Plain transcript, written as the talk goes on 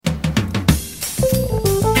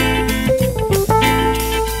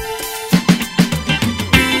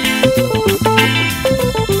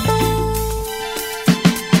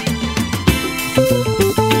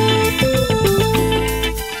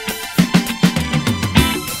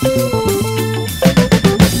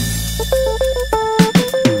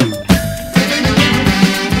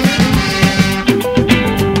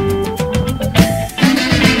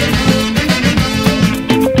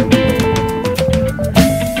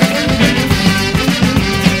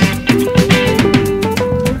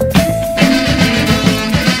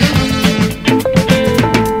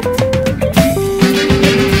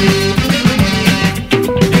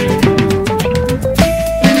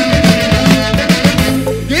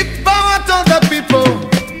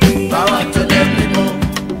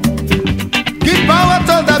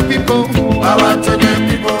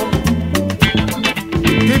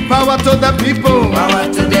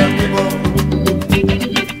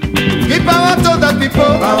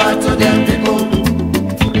people. Power to them people.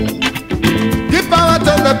 Give power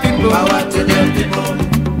to the people. Power to them people.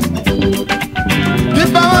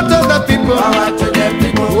 Give power to the people. Power to them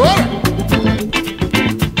people. Whoa.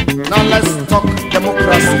 Now let's talk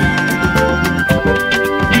democracy.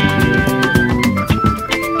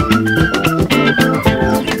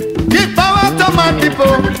 Give power to my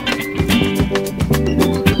people.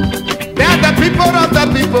 They are the people of the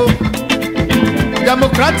people.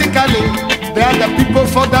 Democratically, they are the people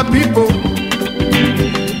for the people.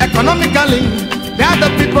 Economically, they are the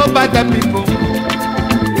people by the people.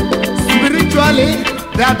 Spiritually,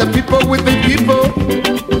 they are the people with the people.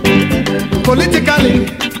 Politically,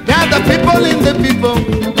 they are the people in the people.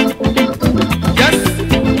 Yes,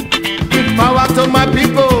 give power to my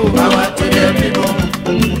people. Power to them people.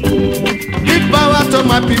 Give power to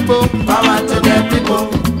my people. Power to them people.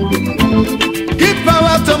 Give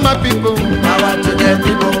power to my people. Power to them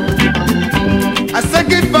people. I say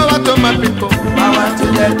give power to my people. Power to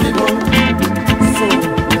them people. So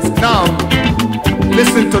now,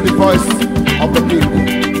 listen to the voice of the people.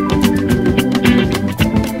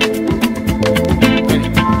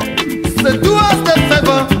 So do us the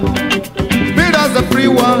favor, build us a free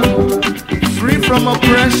world, free from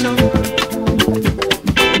oppression.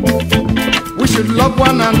 We should love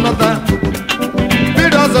one another,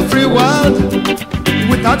 build us a free world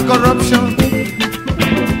without corruption.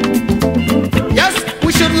 Yes,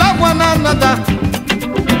 we should love one another,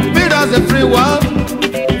 build us a free world,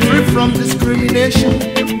 free from discrimination.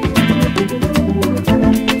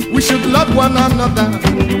 We should love one another,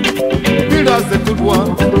 build us a good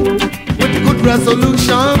world with good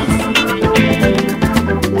resolutions.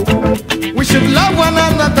 We should love one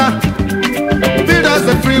another, build us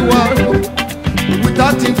a free world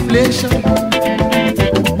without inflation.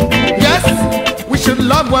 Yes, we should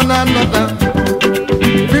love one another,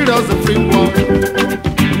 build us a free world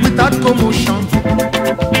without commotion.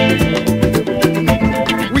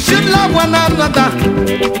 We should love one another.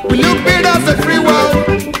 Will you build us a free world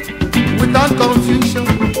without confusion?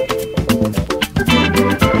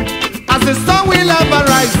 As the sun will ever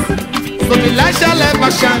rise, so the light shall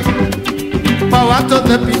ever shine. Power to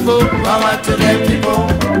the people. Power to them people.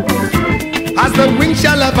 As the wind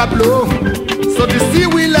shall ever blow, so the sea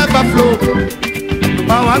will ever flow.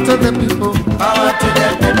 Power to the people. Power to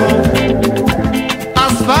them people.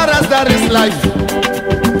 As far as there is life,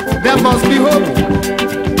 there must be hope.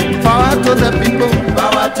 Power to the people.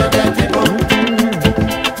 Power to them people.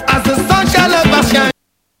 As the sun shall ever shine.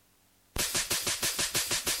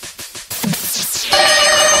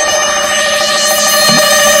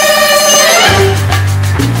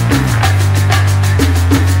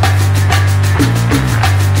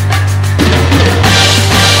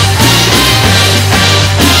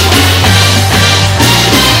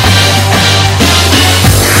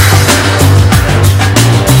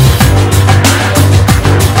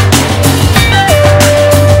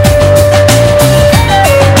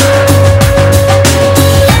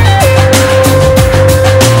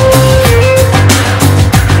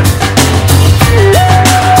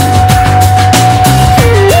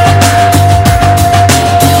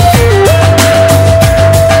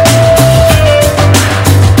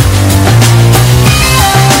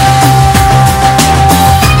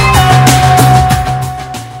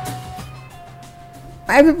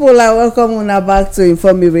 People are welcome una back to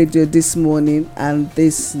Inform Me Radio this morning, and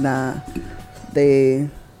this na the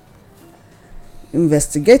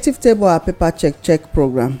investigative table our paper check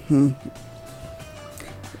program.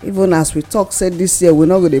 Even as we talk, said this year we're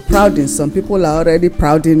not going to be prouding. Some people are already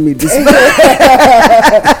prouding me this morning.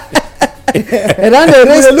 They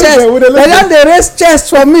don't raise chest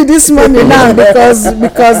for me this morning now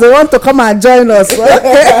because they want to come and join us.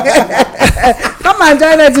 Come and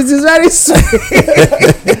join us. It is very sweet.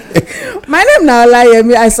 My name now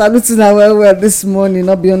Olayemi. I salute you now well this morning.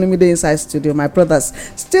 Not be only me the inside studio. My brothers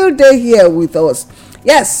still there here with us.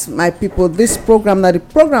 Yes, my people, this program now the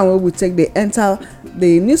program where we take the enter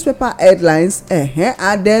the newspaper headlines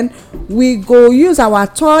and then we go use our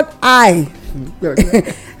third eye.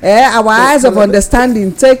 Our eyes of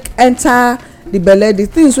understanding take enter the belle, the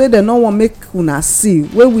things wey dem no wan make una see,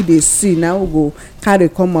 wey we dey see now we go carry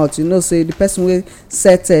come out. You know say the person wey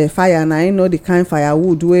set fire na him know the kind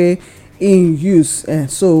firewood wey in use,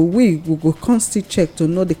 so we go constantly check to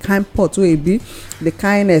know the kind pot wey e be, the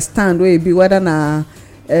kind stand wey e be, whether na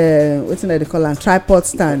wetin dem dey call am tripod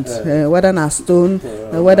stand, whether na stone,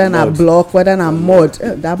 whether na block, whether na mud.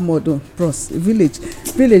 That mud bros village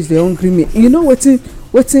dey hungry me. You know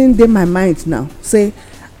wetin dey my mind now, say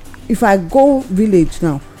if I go village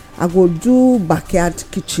now I go do backyard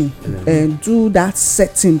kitchen and do that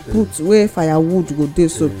setting, put where firewood go dey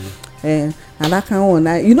so. And that kind of one,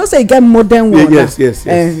 you know, say you get modern one. Yes.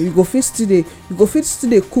 You go fit still dey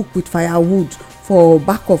cook with firewood for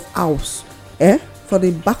back of house, for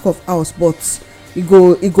the back of house, but e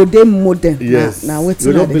go dey modern. Yes. Now wetin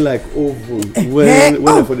you don't be like oven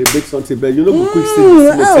when for the bake something, but you know go quick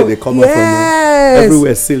see they come out from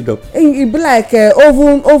everywhere sealed up. E be like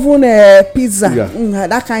oven pizza,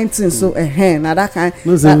 that kind thing. So na that kind.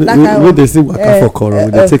 No, they say waka for koro,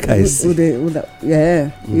 we dey take ice. You dey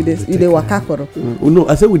waka koro. No,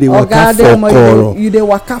 I say we dey waka for koro. You dey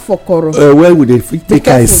waka for koro. Where would they take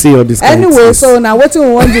ice see all this kind of anyway, so now wetin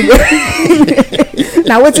we wan do.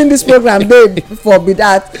 Now wetin this program dey for be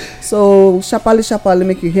that. So sharparly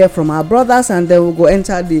make you hear from our brothers, and then we'll go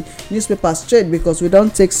enter the newspaper straight because we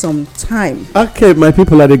don't take some time. Okay, my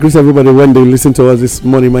people, I greet everybody when they listen to us this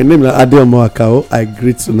morning. My name is Adeomo Akao. I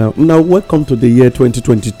greet you now. Now, welcome to the year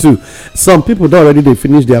 2022. Some people don't already they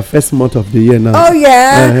finish their first month of the year now. Oh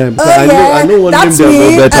yeah. I know one That's name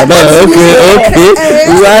me. there better. Okay.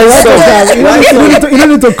 You don't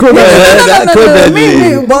need to code No.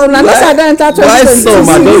 But unless I don't enter 2022. Why some?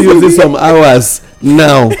 I don't use it some hours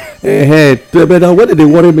now. But when they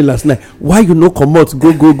worry me last night, why you no come out?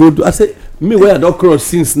 Go do. I say me where I don't cross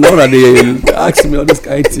since now that they ask me all this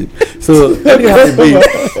kind of thing. So anyhow it be.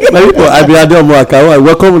 My people, I be Adeomo Akao. I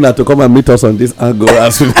welcome you to come and meet us on this angle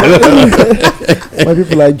as well. My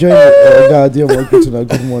people, I join Adeomo Akao.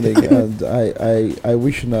 Good morning, and I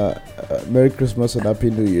wish you Merry Christmas and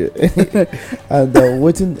Happy New Year. And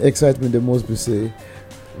waiting excites me the most. We say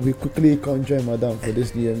we quickly come join Madam for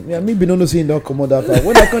this new year. Yeah, me be no seeing don't come out that far.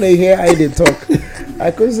 When I come hear how they talk, I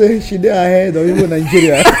could say she did ahead of even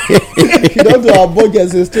Nigeria. She don't do our budget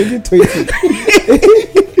since 2020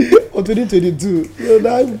 or 2022. You know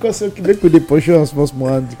that because make with the pursue small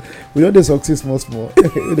and we don't succeed small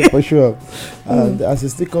with the pursue. And as it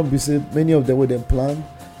still come, be say many of them with them plan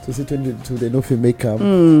to see 2022 they know if make them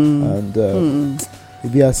and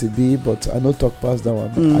it be as it be. But I no talk past that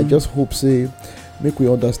one. I just hope say. Make we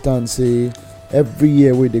understand, say, every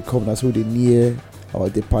year when they come, that's when they near our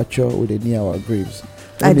departure, when they near our graves.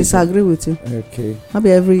 I disagree with you. Okay.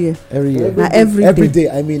 Maybe every year. Every year. Every day.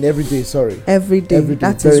 I mean, every day. Sorry. Every day.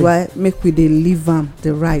 That is why make we they live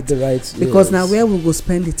the right. The right. Because now where we go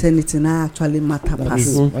spend eternity now actually matter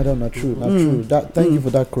pass. I don't know. True. Not true. That. Thank you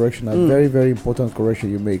for that correction. A very, very important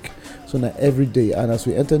correction you make. So now every day, and as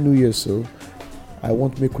we enter New Year, so I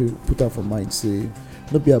want to make we put out for mind. Say,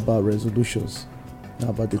 not be about resolutions.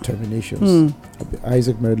 About determinations.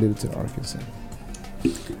 Isaac Mary Littleton, Arkansas.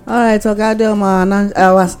 All right,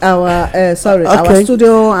 our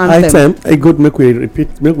studio anthem. A good make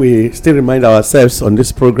we still remind ourselves on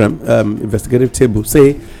this program, investigative table.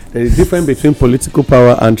 Say there is difference between political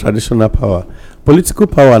power and traditional power. Political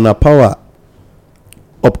power and power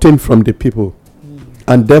obtained from the people,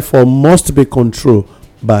 and therefore must be controlled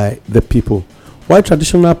by the people. While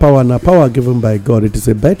traditional power and power given by God, it is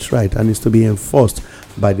a birthright and is to be enforced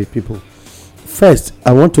by the people. First,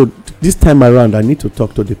 this time around, I need to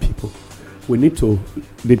talk to the people.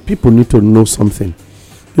 The people need to know something.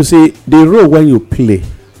 You see, the role when you play,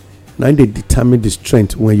 now they determine the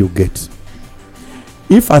strength when you get.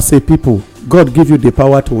 If as a people, God give you the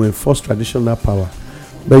power to enforce traditional power,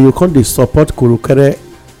 but you can't support Kurukere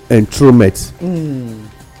enthronement.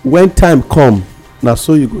 When time come, now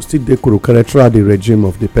so you go still dey kurukere throughout the regime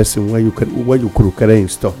of the person when you kurukere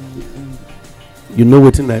install. You know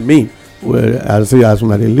what I mean? Well, as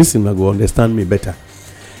when I listen, I go understand me better.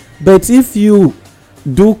 But if you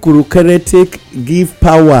do kurukere give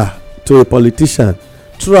power to a politician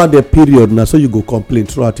throughout the period, now so you go complain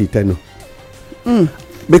throughout eternal.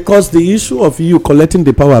 Because the issue of you collecting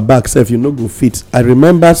the power back, self, you no go fit. I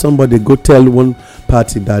remember somebody go tell one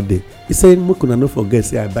party that day. He said, "Mukuna no forget,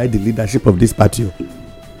 say I buy the leadership of this party."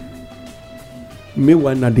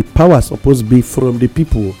 Meanwhile, now the power supposed to be from the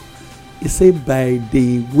people. He said, by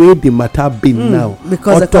the way the matter been now,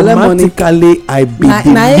 because automatically I be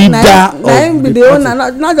the leader of the party.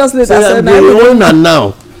 Not just leader. So the owner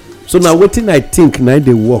now. So now what thing I think now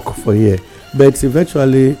they work for here, but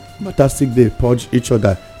eventually matter still they purge each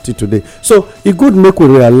other till today. So it good make we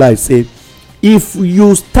realize, say, if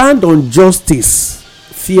you stand on justice,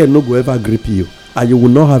 fear no go ever grip you, and you will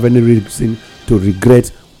not have any reason to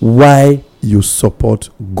regret why you support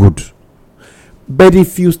good. But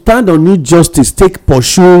if you stand on injustice,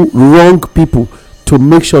 pursue wrong people to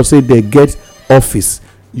make sure say they get office,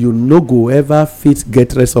 you no go ever fit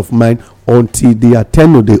get rest of mind until their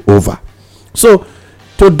tenure dey over. So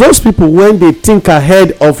to those people when they think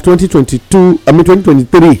ahead of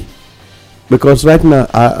 2023, because right now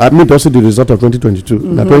I mean also the result of 2022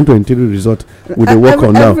 na 2023 result we dey work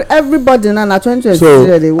on now. Everybody now na 2023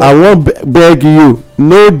 so dey work. I wan beg you,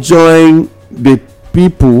 no join the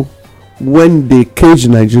people when they cage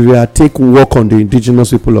Nigeria take work on the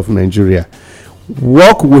indigenous people of Nigeria.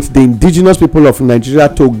 Work with the indigenous people of Nigeria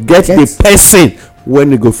to get the person when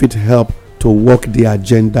they go fit help to work the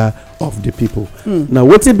agenda of the people. Now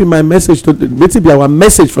wetin be my message to wetin be our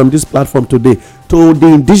message from this platform today to the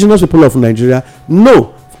indigenous people of Nigeria?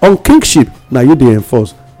 No on kingship na you dey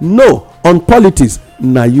enforce, no on politics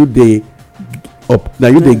na you dey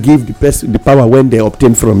give the person the power when they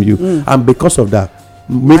obtain from you, and because of that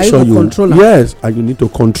make sure you yes, and you need to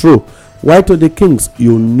control. Why to the kings?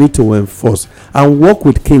 You need to enforce and work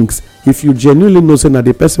with kings. If you genuinely know say na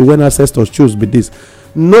the person when ancestors choose be this,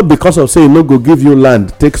 not because of say no go give you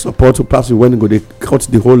land, take support to pass you when go they cut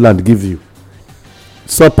the whole land give you.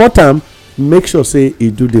 Support them, make sure say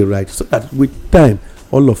you do the right, so that with time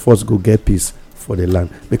all of us go get peace for the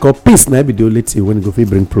land, because peace na be the only thing when go fit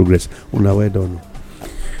bring progress. Una well done.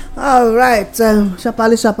 All right,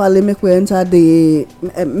 sharply make we enter the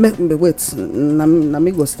wait, na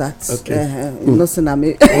me go start. Okay. No say na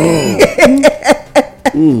me.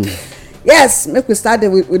 Yes, make we start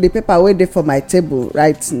with the paper wey dey for my table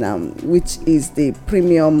right now, which is the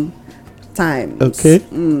Premium Times. Okay.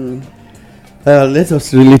 Let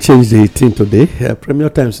us really change the thing today. Premium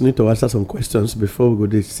Times need to answer some questions before we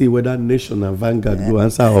go to see whether Nation and Vanguard go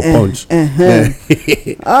answer or Punch.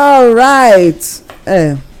 All right.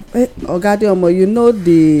 Ogade Omo, you know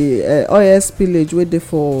the oil spillage wey dey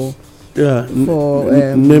for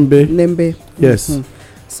Nembe. Yes.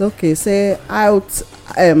 So okay, say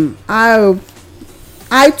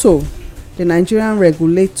ITO, the Nigerian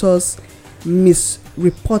regulators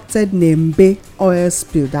misreported Nembe oil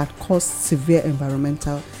spill that caused severe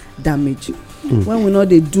environmental damage. When we know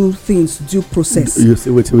they do things due process. You see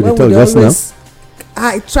what we tell just now?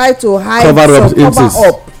 I try to hide cover up.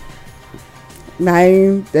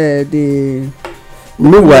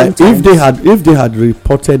 Meanwhile, if they had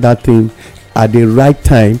reported that thing at the right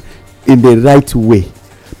time, in the right way,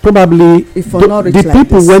 probably the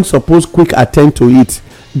people when supposed quick attend to it,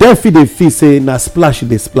 then they feel say na splash,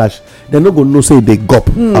 they splash. They no go know say they gush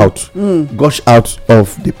out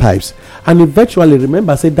of the pipes, and eventually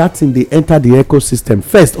remember say that thing they enter the ecosystem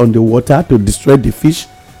first on the water to destroy the fish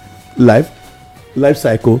life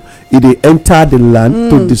cycle. It they enter the land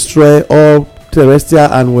to destroy all terrestrial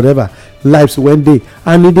and whatever lives when they,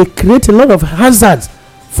 and they create a lot of hazards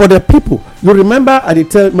for the people. You remember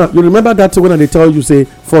that when they tell you say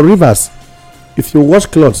for rivers, if you wash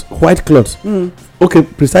clothes, white clothes, okay,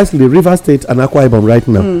 precisely River State and Akwa Ibom right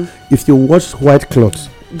now, if you wash white clothes,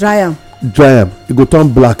 dry them, it go turn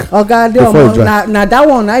black. Now that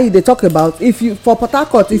one now they talk about, if you for Port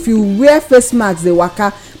Harcourt, if you wear face masks they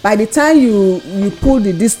waka, by the time you pull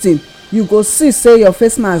this thing, you go see say your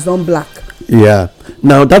face mask don black. Yeah,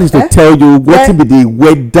 now that is to tell you what be the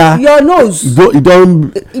weather. Your nose, you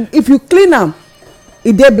don't. If you clean them,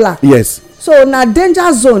 it dey black. Yes. So na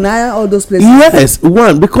danger zone all those places. Yes,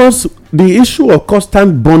 one, because the issue of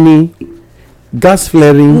constant burning, gas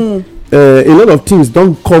flaring, a lot of things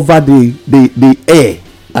don't cover the air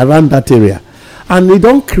around that area, and it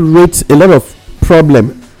don't create a lot of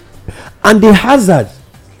problem. And the hazards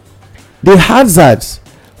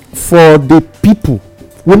for the people,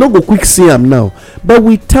 we no go quick see them now, but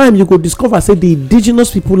with time you go discover say the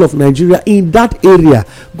indigenous people of Nigeria in that area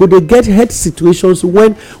go dey get health situations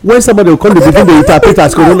when somebody will come to begin to interpret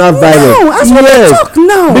as coronavirus. Yes, talk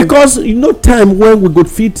now, because time when we go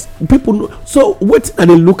feed people. So what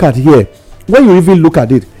and they look at here, when you even look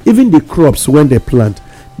at it, even the crops when they plant,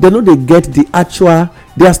 they know they get the actual,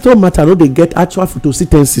 their still matter, no they get actual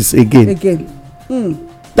photosynthesis again.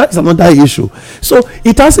 That's another issue. So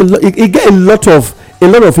it has it get a lot of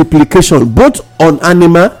implication both on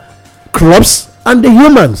animal, crops, and the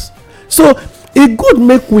humans. So it good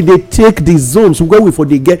make we dey take the zones where we for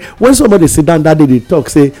dey get. When somebody sit down that day they talk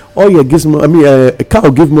say oil gives more, a cow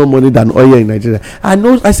give more money than oil in Nigeria.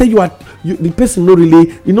 I say the person no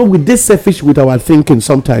really, we dey selfish with our thinking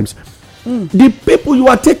sometimes. The people, you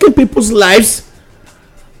are taking people's lives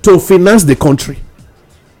to finance the country,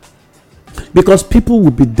 because people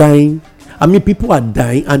will be dying. People are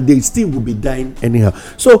dying and they still will be dying anyhow.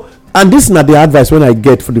 So, and this is not the advice when I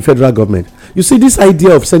get for the federal government. You see, this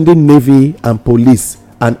idea of sending navy and police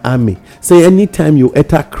and army, say anytime you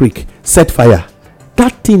enter creek, set fire.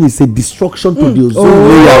 that thing is a destruction to the ozone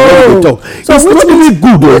layer when we talk. So it's not really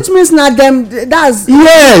good. Which means now them that's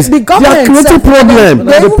yes, the government they are creating problem.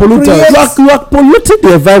 they The polluters. You are polluting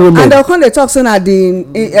the environment. And they'll come they talk saying that the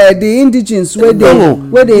indigens where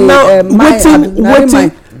they now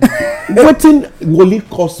mine. wetin will it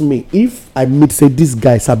cost me if I meet say this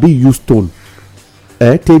guy sabi use stone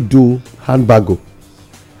take do handbag?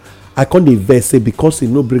 I can't invest say because he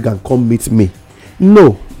no bring and come meet me.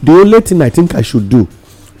 No, the only thing I think I should do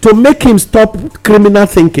to make him stop criminal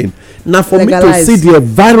thinking now for Legalize. me to see the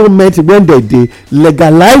environment when they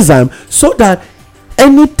legalize them, so that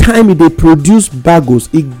anytime they produce bagos,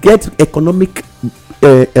 it gets economic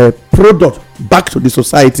product back to the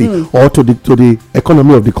society or to the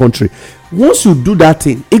economy of the country. Once you do that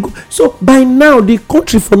thing, so by now the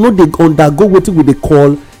country for no dey undergo wetin we dey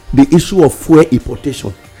call the issue of fuel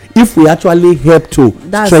importation. If we actually help to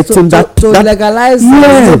strengthen that legalize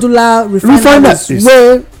modular refineries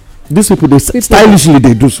wey these people they stylishly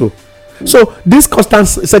they do so. So this constant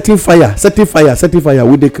setting fire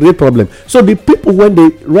will they create problem. So the people when they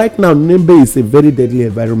right now Nembe is a very deadly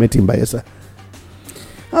environment in Bayelsa.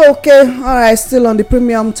 Okay, all right, still on the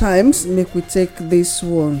premium times, make we take this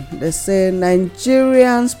one. They say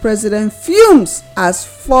Nigerian's president fumes as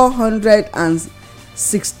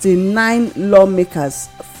 469 lawmakers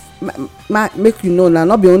make you know now,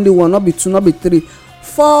 not be only one, not be two, not be three,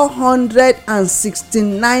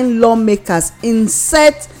 469 lawmakers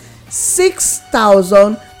insert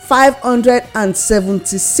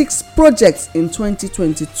 6,576 projects in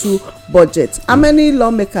 2022 budget. How many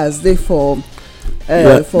lawmakers they for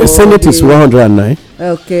the Senate is 109.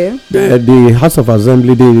 Okay. The House of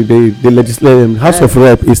Assembly, the legislative House of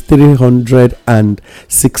Rep is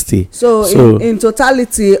 360. So in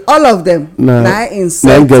totality, all of them now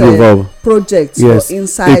inside projects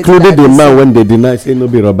inside, including the man when they deny say no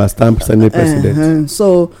be rubber stamp Senate president.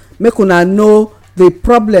 So make una know the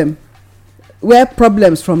problem, where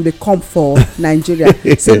problems from the come for Nigeria.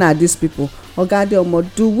 Say na these people. Ogade Omo,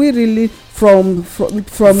 do we really from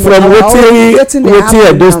wetin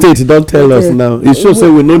Edo State don tell us now? It shows say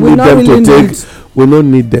we no need them to take. We no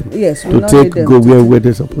need them to take go where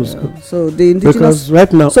they supposed to go. So the indigenous, because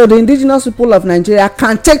right now, so the indigenous people of Nigeria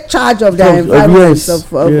can take charge of their environment,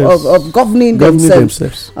 of governing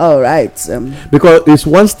themselves. All right. Because it's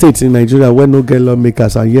one state in Nigeria where no get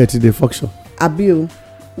lawmakers and yet they function. Abiu.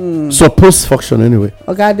 Supposed function anyway.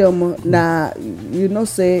 Ogade Omo, na you know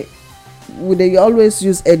say they always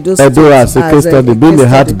use Edo as a case study, being the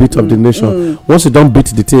heartbeat of the nation. Once you don't beat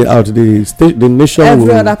the tail out, the nation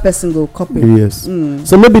every other person will copy. Yes.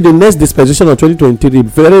 So maybe the next dispensation of 2023,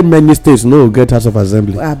 very many states no get House of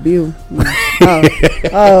Assembly. Abiu.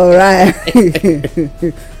 All right.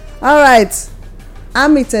 All right.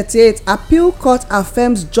 Army 38 appeal court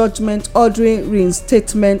affirms judgment ordering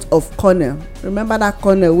reinstatement of Colonel. Remember that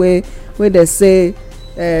Colonel where they say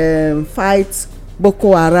fight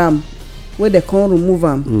Boko Haram, where they can't remove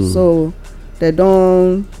am. So they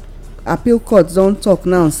don't, appeal court don't talk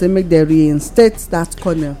now, say make they reinstate that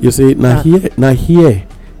Colonel. You see, now here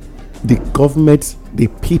the government, the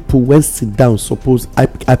people when sit down suppose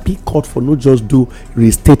appeal court for not just do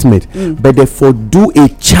restatement, but they for do a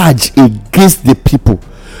charge against the people.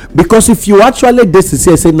 Because if you actually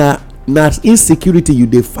say na insecurity you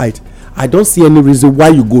dey fight, I don't see any reason why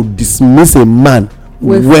you go dismiss a man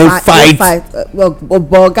when fight. You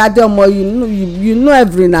know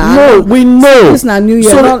every now. No, we know. This na New Year.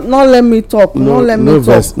 So, not let me talk. No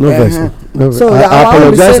verse. So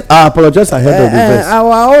I apologize ahead of the verse.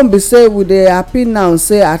 Our own be say we dey happy now.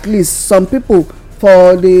 Say at least some people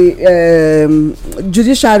for the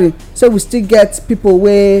judiciary. So we still get people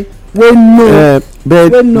wey know.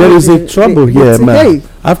 But there is a trouble here, man.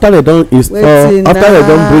 After they don't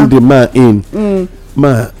bring the man in,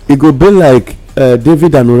 man, it go be like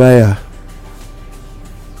David and Uriah.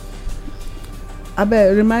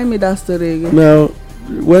 Abeg, remind me that story again. Now,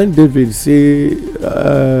 when David say,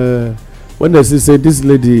 when they say this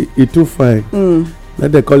lady is too fine,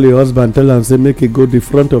 then they call the husband, tell am say make he go the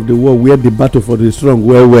front of the wall where the battle for the strong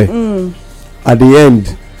where. At the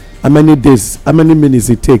end, how many days, how many minutes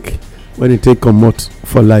it take when he take comot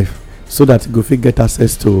for life, so that he go fit get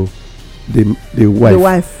access to the wife. The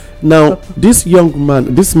wife. Now, this young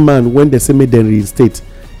man, this man, when they say make them reinstate,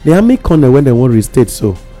 they are make corner when they want reinstate.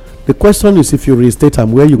 So the question is, if you reinstate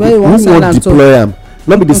him, where you go, who won't deploy him?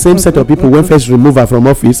 Not be the same set of people when first remove her from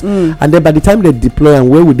office, and then by the time they deploy him,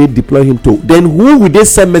 where would they deploy him to? Then who would they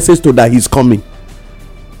send message to that he's coming?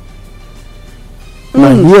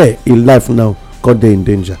 Now here in life now, God they in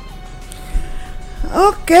danger.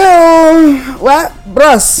 Okay, well,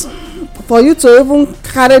 bros, for you to even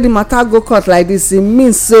carry the matter go court like this, it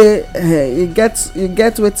means say you get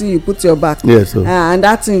wetin you put your back. Yes, and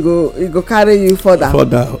that thing go carry you further.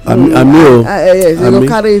 Yes, you go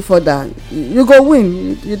carry you further. You go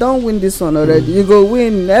win. You don win this one already. You go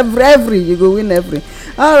win every. You go win every.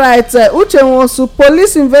 All right, Uche Nwosu,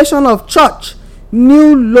 police invasion of church,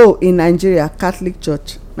 new law in Nigeria, Catholic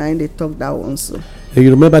Church. Now they talk that one so. You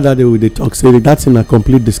remember that day we dey talk say that's in a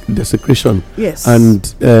complete desecration. Yes.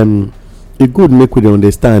 And it good make we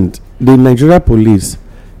understand the Nigeria police,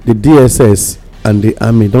 the DSS and the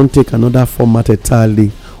army don't take another format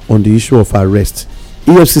entirely on the issue of arrest.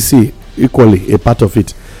 EFCC equally a part of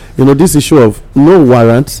it. You know, this issue of no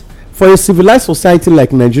warrant for a civilized society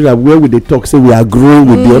like Nigeria, where we dey talk say we are growing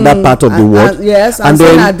with the other part of the world. Yes, and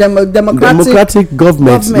then democratic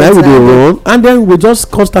government now we dey run, and then we just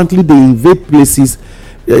constantly dey invade places.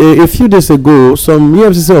 A few days ago, some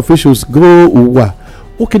EFCC officials go Uwa.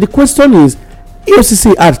 Okay, the question is,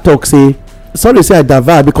 EFCC had talk say, sorry say I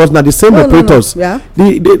divert because now the same operators. No. Yeah.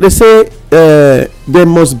 They say there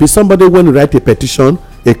must be somebody when you write a petition,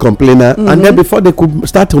 a complainer, and then before they could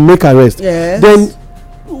start to make arrest. Yes. Then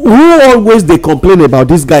who always they complain about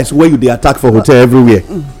these guys where you they attack for hotel everywhere?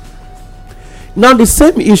 Now the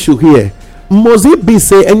same issue here, must it be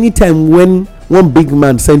say anytime when one big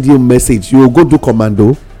man send you a message you will go do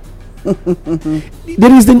commando?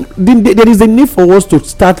 There is the need for us to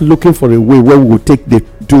start looking for a way where we will take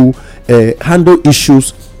handle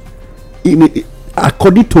issues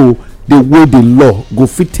according to the way the law go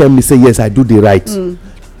fit tell me say yes I do the right.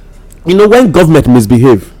 You know, when government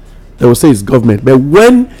misbehave, they will say it's government, but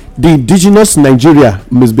when the indigenous Nigeria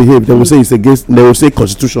misbehave, they will say it's against, they will say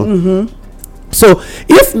constitution. So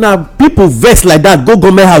if now people vex like that, go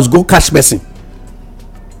government house, go catch person,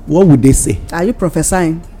 what would they say? Are you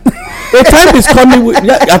prophesying? A time is coming.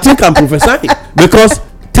 I think I'm prophesying because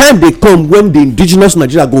time they come when the indigenous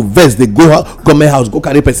Nigeria go vex, they go government house, go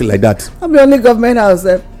carry person like that. I'm the only government house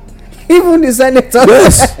there. Even the senators,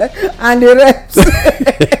 yes. And the reps.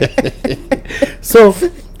 So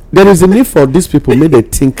there is a need for these people may they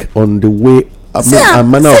think on the way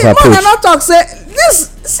and manner of approach. See, not talk say this.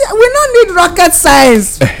 See, we don't need rocket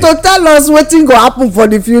science to tell us wetin go happen for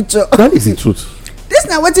the future. That is the truth. This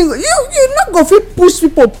na wetin you not go fit push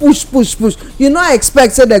people push. You not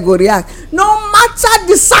expect say they go react. No matter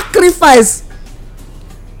the sacrifice.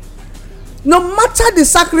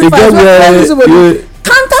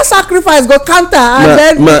 Counter sacrifice go counter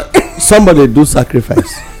and then somebody do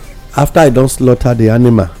sacrifice. After I don't slaughter the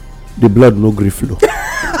animal, the blood no gree flow.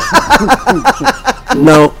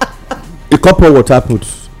 Now a couple water put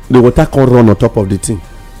the water can run on top of the thing.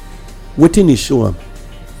 Waiting is show am.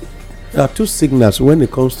 There are two signals when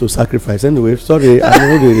it comes to sacrifice. Anyway, sorry, I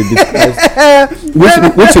know they disguise.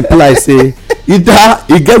 which apply say either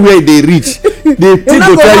you get where they reach. The thing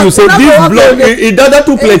go tell you say this blood it doesn't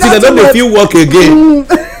too plenty. They don't feel work again.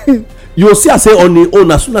 You will see I say on the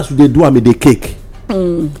own as soon as they do am the cake.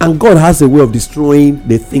 And God has a way of destroying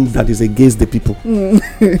the things that is against the people.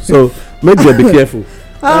 So make them be careful.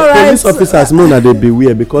 Police officers know that they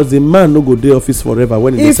beware because the man no go dey office forever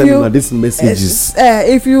when he send them these messages.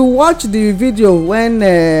 If you watch the video when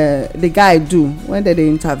the guy do when they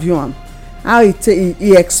interview him, how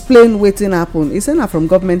he explain wetin happen, he say na from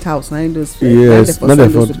government house na in those. Yes,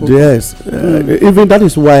 yes. Even that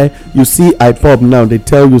is why you see IPOB now they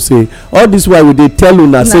tell you say all this why we dey tell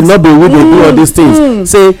una say no be we dey do all these things.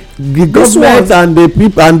 Say the government and the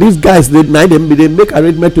people and these guys they make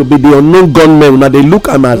arrangement to be the unknown gunmen. Now they look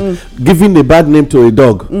am as giving a bad name to a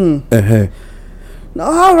dog.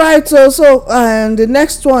 All right, so and the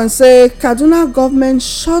next one say Kaduna government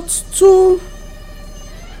shot two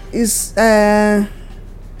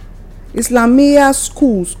Islamia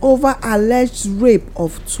schools over alleged rape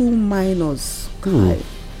of two minors.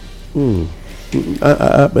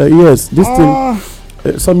 Yes, this thing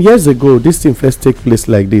some years ago this thing first take place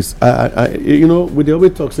like this. You know, we dey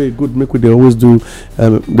always talk say good make we dey always do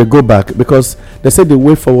they go back because they say the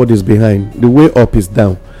way forward is behind, the way up is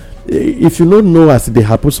down. If you don't know as they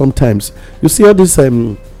happen sometimes, you see all these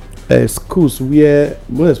schools where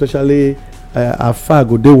more especially afar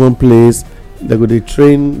go dey one place, they go dey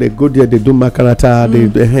train, they go there, they do makarata,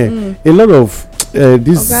 a lot of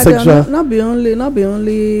this sexual. Not be only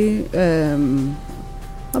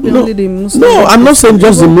the Muslim. No, I'm not saying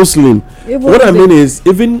just the Muslim. What I mean is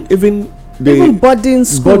even boarding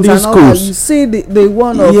schools and all that. You see the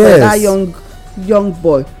one of that young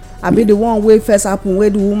boy. I be the one way first happen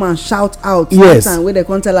where the woman shout out. Yes. And where they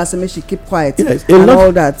can't tell her say make she keep quiet. Yes.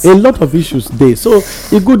 All that. A lot of issues there. So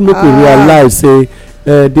it good make we realize say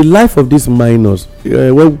the life of these minors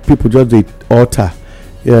when people just dey alter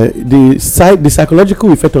the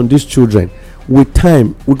psychological effect on these children with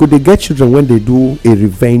time, they get children when they do a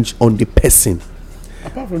revenge on the person.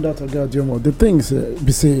 Apart from that, the things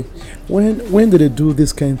we say when they do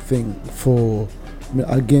this kind of thing for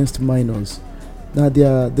against minors, now they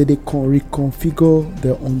reconfigure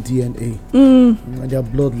their own DNA and their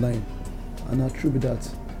bloodline, and I true with that.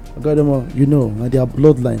 And their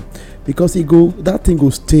bloodline, because that thing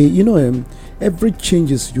will stay. Every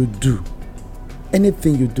changes you do,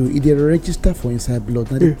 anything you do, it register for inside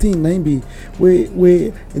blood. Now the thing now be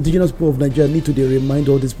where indigenous people of Nigeria need to remind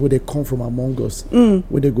all these people they come from among us,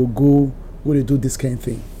 where they go where they do this kind of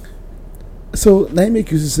thing. So now it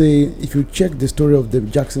make you say, if you check the story of the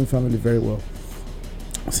Jackson family very well,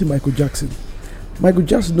 see Michael Jackson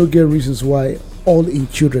no get reasons why all in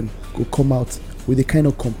children could come out with the kind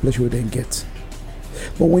of complexion they get.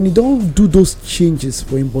 But when you don't do those changes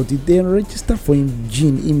for him body, they register for him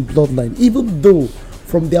gene in bloodline. Even though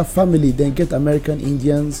from their family they get American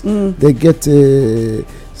Indians, they get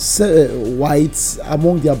whites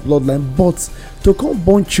among their bloodline. But to come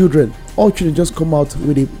born children, all children just come out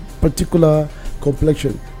with a particular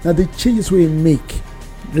complexion. Now the changes we make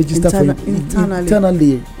register for him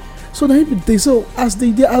internally. So now as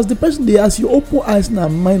the person they as you open eyes now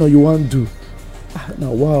mind or you want to do.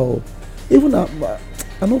 Now wow. Even I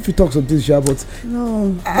know if he talks of this, but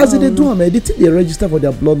no, as they do, they think they register for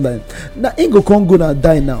their bloodline. Now, Ingo can't go and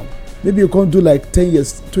die now. Maybe you can't do like 10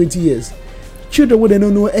 years, 20 years. Children who they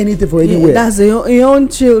don't know anything for anywhere. That's your own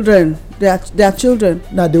children. Their children.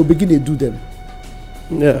 Now they'll begin to do them.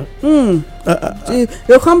 Yeah.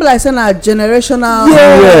 You'll come like saying a generational.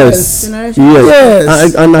 Yes.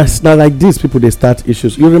 Yes. And now like these people, they start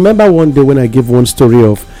issues. You remember one day when I gave one story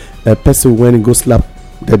of a person when he go slap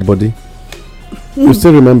dead body. You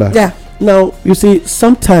still remember? Yeah. Now you see,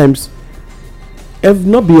 sometimes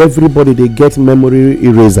not be everybody they get memory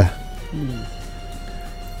eraser.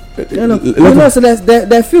 So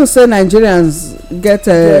they feel say Nigerians get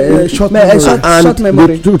short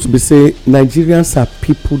memory. The truth be say, Nigerians are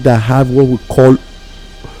people that have what we call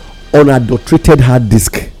unadulterated hard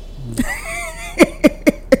disk.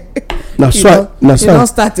 Don't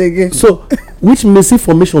start again. So, which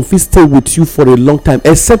misinformation will stay with you for a long time,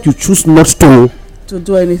 except you choose not to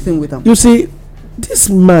do anything with them. You see, this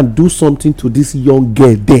man do something to this young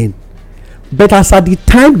girl then, but as at the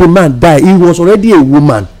time the man died, he was already a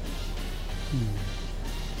woman.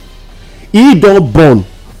 He don't born,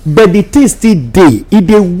 but the thing still dey. He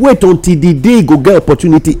dey wait until the day he go get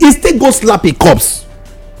opportunity. He still go slap a corpse.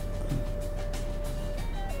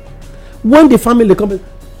 When the family come,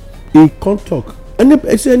 he can't talk.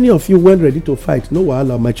 Any of you weren't ready to fight, no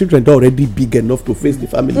wahala. My children are already big enough to face the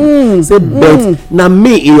family. Say, but now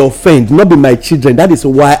me he offend, not be my children. That is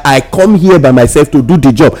why I come here by myself to do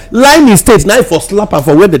the job. Line in state now for slap and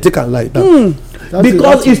for where they take and lie down.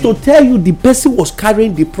 Because it's to tell you the person was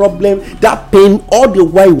carrying the problem, that pain all the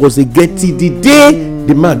while he was a getty the day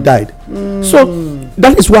the man died. So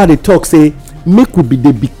that is why they talk say make we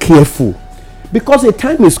be careful, because a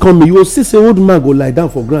time is coming you will see say old man go lie down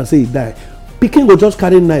for ground say he die. Pikin go just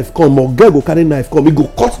carry knife come, or girl go carry knife come, he go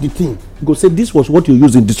cut the thing, he go say this was what you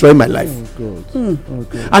used in destroying my life. God.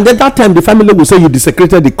 And then that time the family will say you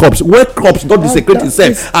desecrated the corpse. Where corpse not desecrate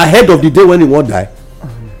itself ahead of the day when he won't die.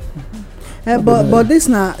 But this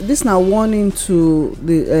now warning to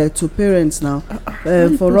the to parents now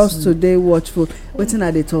for us to dey watchful. Wetin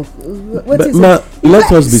I dey talk?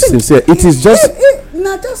 Let us be sincere. It is just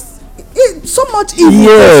so much evil.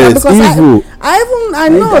 Yes, because evil. I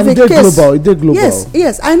know of a case. Global.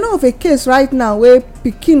 Yes, I know of a case right now where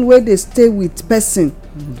pikin wey dey stay with person,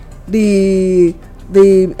 the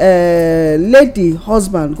lady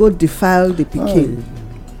husband go defile the pikin.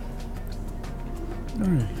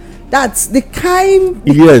 That's the kind.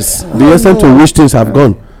 Yes, the extent to which things have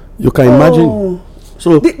gone, you can imagine.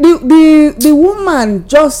 So the woman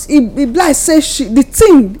just it like say the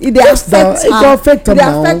thing it affect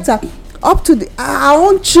her up to our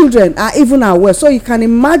own children are even aware. So you can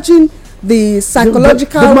imagine the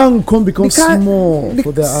psychological. The man can become small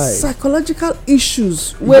for their eyes. Psychological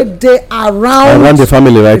issues where they around the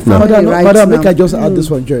family right now. Madam, make I just add this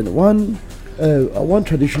one, Join. One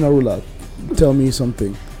traditional ruler tell me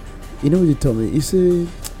something. You know what he told me? He say,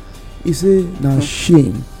 now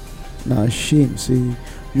shame. Say,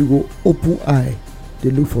 you go open eye, they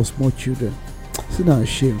look for small children. See, now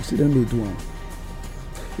shame. See, then they do one.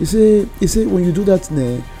 He say, when you do that,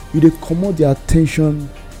 you they command the attention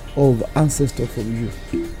of ancestors from you.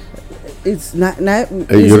 It's not.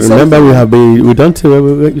 You remember we don't tell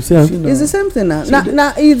you say. It's the same thing now.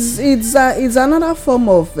 Now it's another form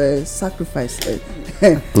of sacrifice.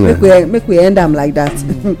 make we end am like that.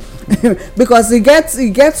 Because e get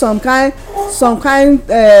some kind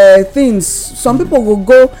things some people go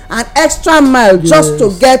go an extra mile just to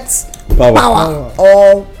get power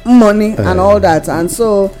or money and all that. And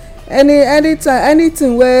so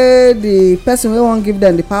anything wey the person wey wan give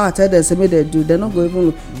them the power tell them say make dem do, dem no go even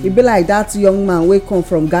look. E be like that young man wey come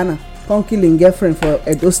from Ghana come kill him girlfriend for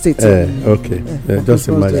Edo State. Just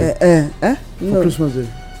imagine. For Christmas Day.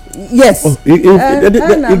 Yes. He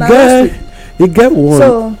get one.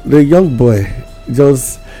 So, the young boy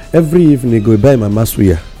just every evening go buy mama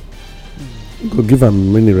suya, go give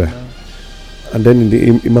am mineral, and then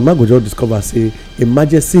in mama go just discover say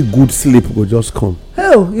emergency good sleep go just come.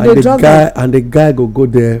 Oh, you dey drug am. And the guy go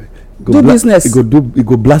there, do business. He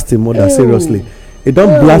go blast him mother seriously. He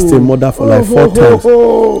don blast him mother for like 4 times.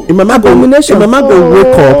 Him mama go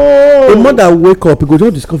wake up. Him mother wake up. He go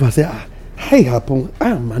just discover say how it happen?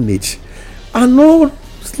 I manage. I no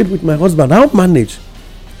sleep with my husband. I manage.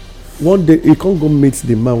 One day he can't go meet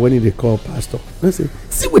the man when he call pastor. I say,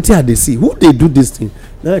 see what they see. Who they do this thing?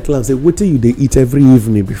 Now I can say, what you they eat every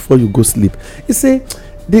evening before you go sleep. He say,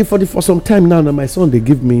 for some time now my son they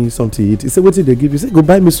give me something to eat. He say, what did they give you? He say, go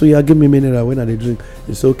buy me soya, give me mineral when I drink.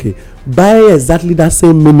 It's okay. Buy exactly that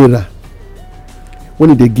same mineral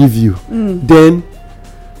when they give you. Then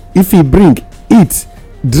if he bring, eat,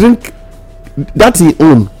 drink that he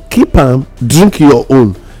own, keep am, drink your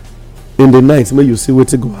own. In the night when you see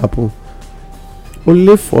what go happen,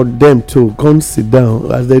 only for them to come sit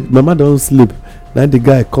down as the mama don't sleep. Now the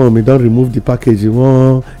guy come, he don't remove the package. He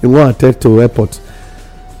won't attend to airport.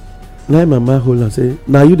 Now mama hold and say,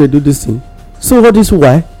 now you they do this thing. So what is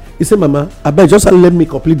why? He say, mama, I beg just let me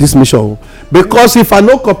complete this mission, because if I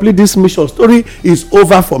not complete this mission, story is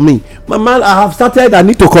over for me. Mama, I have started. I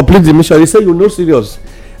need to complete the mission. He say, you no serious.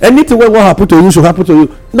 Anything what happen to you should happen to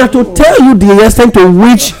you. Now to tell you the extent to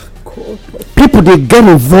which people they get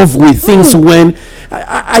involved with things when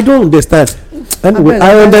I don't understand. Anyway,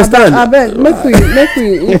 I understand. I bet make we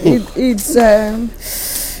it's all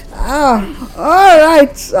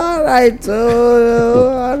right.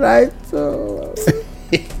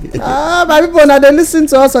 My people now they listen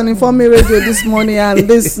to us on Informe Radio this morning, and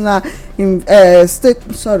this now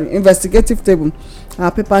investigative table,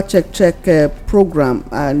 our paper check program,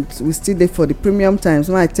 and we still there for the premium times.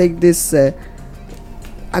 When I take this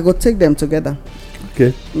I go take them together.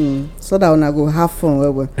 Okay. So that when I go have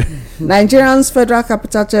fun. Nigerian's Federal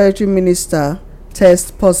Capital Territory Minister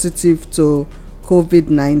test positive to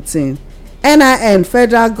COVID-19. NIN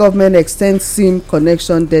federal government extends SIM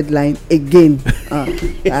connection deadline again.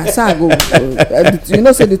 That's how I go. You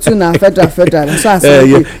know, say the two now federal. So I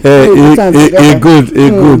say good.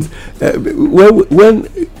 When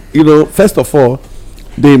you know, first of all,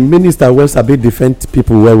 the minister wants a bit defend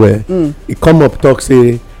people where he come up talk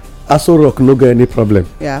say Aso Rock no get any problem.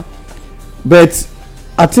 Yeah. But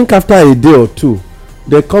I think after a day or two,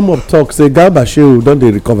 they come up talk say Garba Shehu don't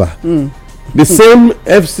they recover. The same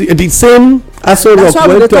the same Aso Rock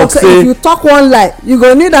when talk say if you talk one lie, you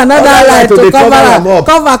go need another lie to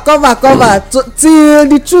cover till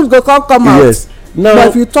the truth go come out. Yes. Now, but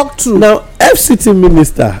if you talk true. Now FCT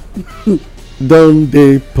minister don't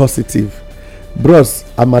they positive. Bros,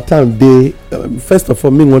 Hamatan dey first of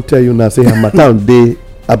all me want tell you now say Hamatan dey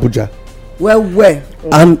Abuja. Well.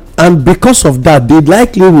 And because of that, they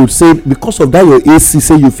likely would say because of that your AC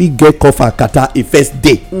say you fit get cough and catarrh a first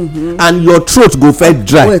day, and your throat go first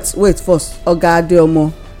dry. Wait first, Oga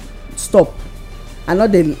Adeomo, stop. I know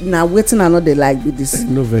they now waiting. I know they like with this.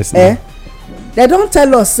 No verse. They don't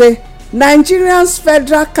tell us say Nigerian's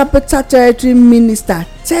Federal Capital Territory Minister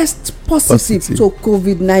test positive to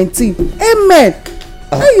COVID-19. Amen.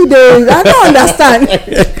 How you doing? I don't understand.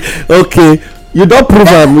 Okay. You don't prove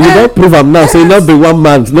am. You don't prove am now. Say not be 1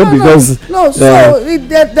 month. Not because. No. So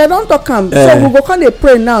they don't talk am. So we go come dey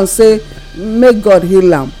pray now. Say make God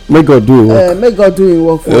heal am. Make God do work. Make God do him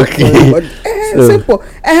work for okay. Simple.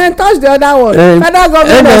 And touch the other one. Federal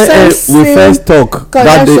government we first talk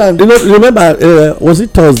that day. You know, remember was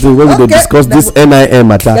it Thursday when we discuss this NIN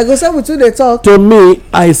matter? They go say we too dey talk. To me,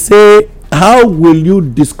 I say, how will you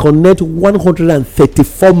disconnect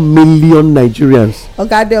 134 million Nigerians?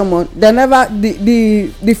 Okay, they never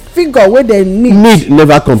the figure where they need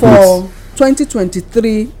never complete for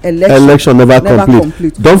 2023 election never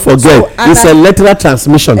complete. Don't forget, so, it's a lateral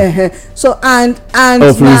transmission. So and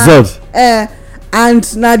of results.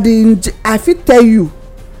 And now I fit tell you,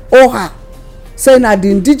 say now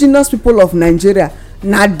the indigenous people of Nigeria,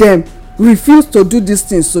 now them refuse to do these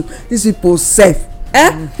things. So these people safe.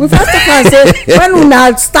 we first talk am say when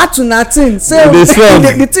una start una thing say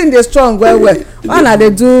the thing dey strong well why una dey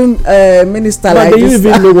do minister like this. But do you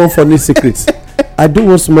even know one funny secret? I do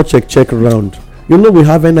one small check round. You know we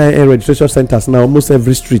have NIN registration centers now almost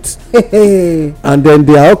every street. And then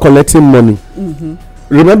they are all collecting money.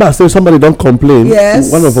 Remember I say somebody don complain.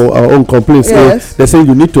 Yes. One of our own complaints. Yes. They say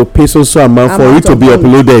you need to pay so amount for it to be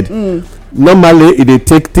uploaded. Normally it dey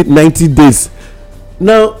take 90 days.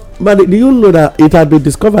 Now, but do you know that it had been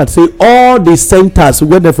discovered say all the centers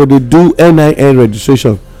where therefore they do NIN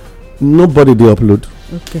registration, nobody dey upload.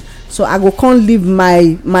 Okay, so I go come leave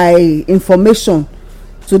my information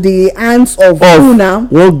to the hands of who now?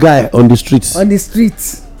 One guy on the streets. On the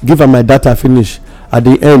streets. Give am my data finish. At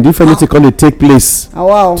the end, if anything come take place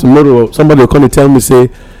tomorrow, somebody will come and tell me say,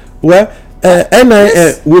 well,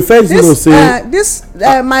 NIN we first know say this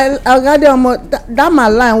my oga that my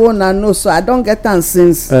line won't know, so I don't get am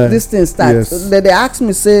since this thing start. Yes. They ask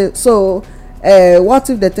me say, so what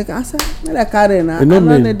if they take? I say make I carry na. I no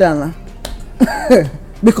need am na.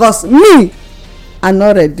 Because me I'm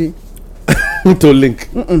not ready to link.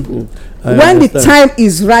 When the time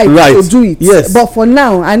is right to do it. Yes. But for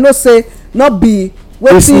now I know say not be.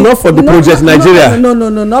 It's not for the Project Nigeria. No,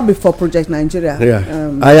 not before Project Nigeria.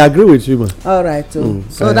 Yeah, I agree with you, man. All right, so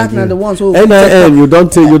that's not the ones who. NIN, you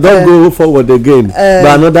don't go forward again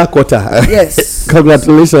by another quarter. Yes.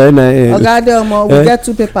 Congratulations, NIN. We get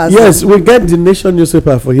 2 papers. Yes, we get the Nation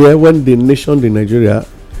newspaper for here. When the Nation, the Nigeria,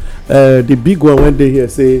 the big one when they here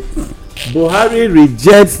say, Buhari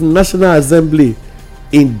rejects National Assembly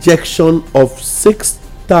injection of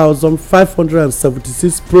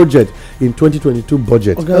 6,576 projects in 2022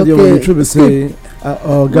 budget. Okay. You truly say, we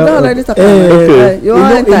don't already talk about you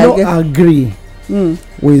don't agree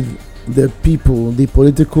with the people, the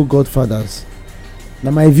political godfathers.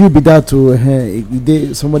 Now my view be that to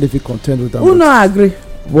somebody if you contend with them. Who no agree?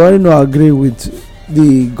 Why no agree with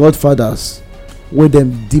the godfathers where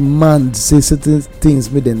them demand say certain things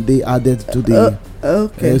made them they added to the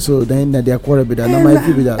okay. So then they quarrel with that. Now my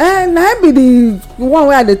view be that. And I be the one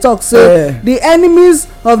where they talk say the enemies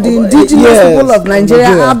of the indigenous people of Nigeria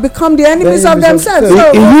have become the enemies of themselves.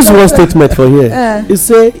 He used one statement for here. It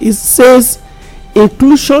says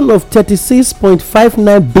inclusion of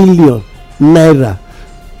 36.59 billion naira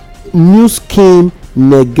new scheme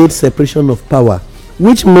negates separation of power,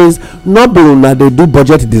 which means not be una dey do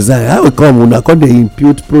budget design. How e come una come dey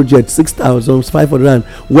impute project 6,500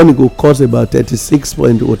 when e go cost about 36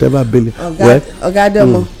 point whatever billion.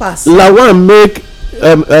 Pass. Lawan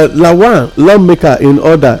lawmaker in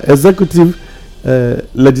order executive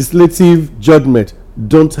legislative judgment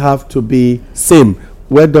don't have to be same.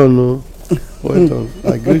 Well done. Well done.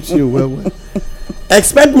 I greet you well.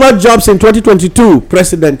 Expect more jobs in 2022,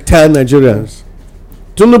 President tell Nigerians.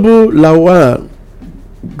 Tinubu, Lawan,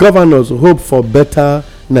 governors hope for better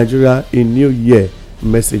Nigeria in new year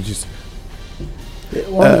messages.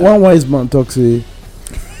 One wise man talks say,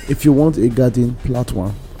 if you want a garden, plant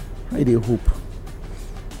one. Why they hope?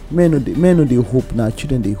 Men no they hope now,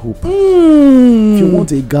 children they hope. If you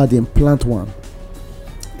want a garden, plant one.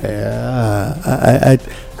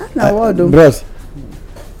 Bros,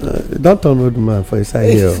 don't turn old man for a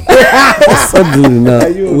side here. Suddenly now,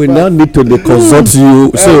 we now need to consult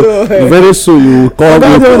you. So very soon you will call me.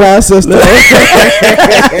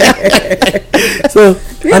 So,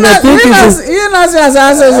 and I think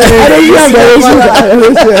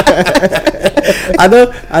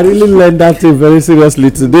I really learned that thing very seriously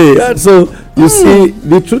today. So you see,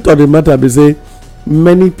 the truth of the matter be say,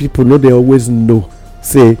 many people know they always know.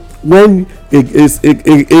 Say when a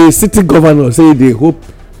city governor say they hope.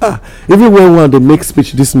 Even when one they make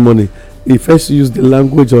speech this morning, he first used the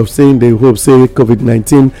language of saying they hope say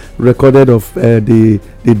COVID-19 recorded of the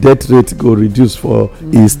death rate go reduce for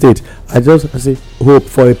his state. I say hope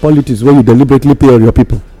for a politics where you deliberately pay on your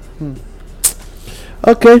people.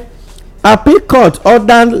 Okay, appeal court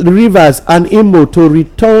ordered Rivers and Imo to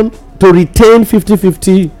retain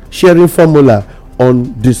 50-50 sharing formula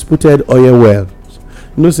on disputed oil wells.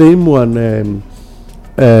 You know, say Imo and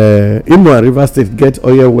Rivers State get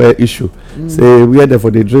oil well issue. Say we are there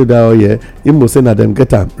for the drill that oil. Imo say na them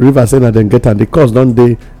get am. Rivers say na them get am. The cause don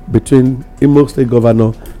dey between Imo State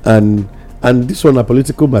governor and this one a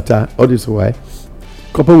political matter. All this why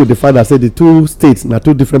coupled with the fact that say the two states na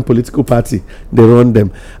two different political party they run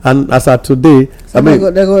them. And as of today, so I mean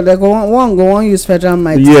they go one use federal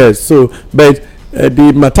might. Yes. So but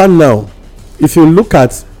the matter now, if you look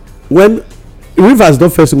at when Rivers don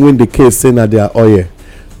first win the case saying that they are oil.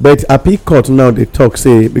 But appeal court now they talk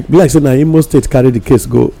say like say na Imo State carry the case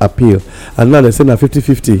go appeal, and now they say na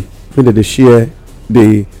 50-50 when they share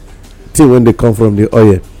the thing when they come from the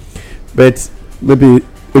oil. But maybe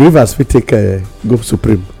Rivers will take go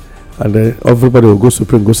Supreme, and everybody will go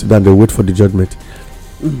Supreme, go sit down, they wait for the judgment.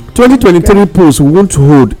 2023 polls won't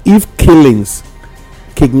hold if killings,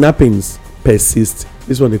 kidnappings persist.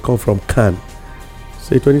 This one they come from Khan.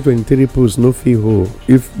 Say 2023 polls no fee hold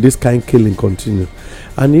if this kind killing continue,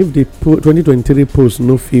 and if the 2023 polls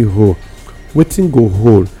no fee hold, wetin go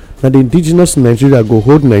hold? Now the indigenous Nigeria go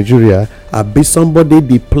hold Nigeria, be somebody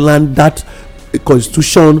they plan that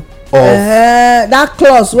constitution of that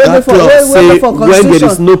clause wey dey for constitution. When there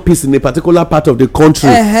is no peace in a particular part of the country,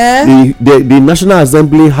 the National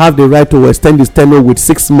Assembly have the right to extend its tenure with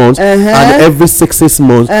 6 months, and every 6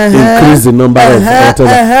 months increase the number of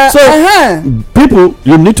whatever. So people,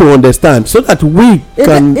 you need to understand so that we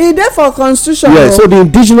can. It dey for constitution. Yeah, so the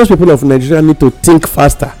indigenous people of Nigeria need to think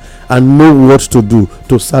faster and know what to do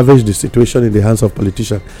to salvage the situation in the hands of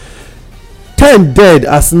politicians. 10 dead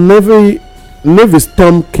as Navy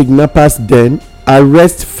storm kidnappers den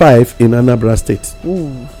arrest 5 in Anambra State.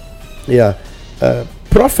 Yeah,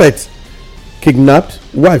 prophet kidnapped,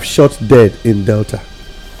 wife shot dead in Delta.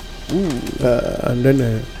 And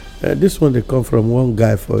then this one they come from one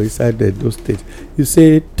guy for inside those states. You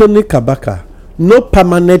say Tony Kabaka, no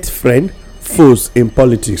permanent friend, foes in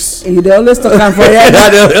politics. You dey always talk am for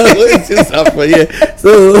here.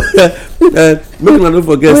 So make una no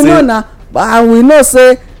forget. We know now, and we know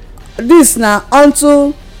say this na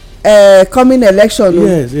unto coming election.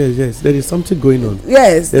 Yes. There is something going on.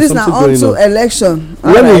 Yes, this na unto election.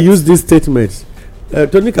 When we use this statement,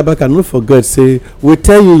 Tony Kabaka no forget say we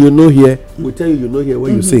tell you you know here, we tell you know here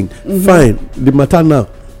when you sing. Fine, the matter now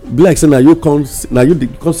be like say na you come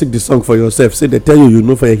sing the song for yourself. Say they tell you you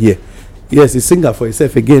know for here. Yes, he singer for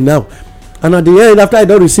himself again now. And at the end, after I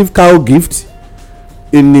don't receive cow gift,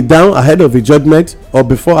 in the down ahead of a judgment, or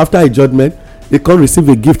before after a judgment, he can't receive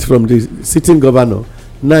a gift from the sitting governor.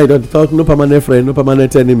 Now he don't talk no permanent friend, no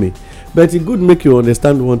permanent enemy. But it could make you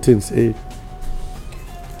understand one thing. Say,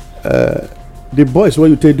 the boys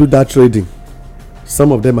when you take do that trading,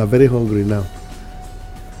 some of them are very hungry now.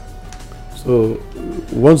 So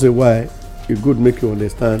once a while, it could make you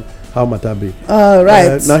understand how matter be.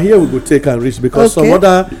 Right. Now here we go take and reach because some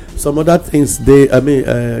other things they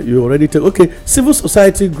you already take. Okay, civil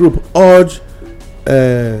society group urge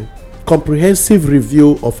comprehensive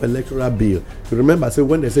review of electoral bill. You remember, say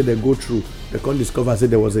when they say they go through, they can't discover say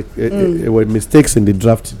there was there were mistakes in the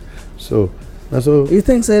drafting. So you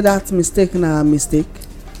think say that mistake na mistake?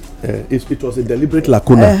 It was a deliberate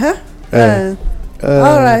lacuna.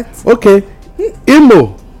 All right. Okay,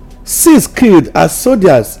 Imo. 6 killed as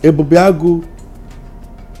soldiers Ebubiagu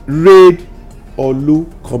raid Olu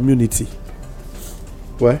community.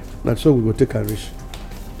 Well, not sure we go take a reach.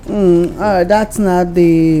 That's not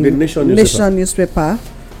the Nation newspaper.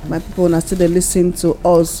 My people now still listen to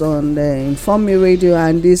us on the Inform Me Radio,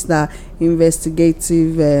 and this the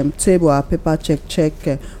investigative table, our paper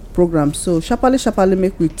check program. So sharply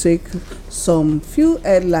make we take some few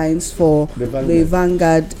headlines for the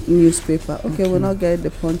Vanguard newspaper. Okay, we'll not get the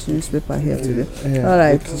Punch newspaper here today. All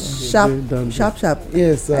right, sharp.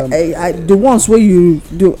 Yes, the ones where you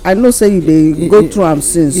do, I know say they go through them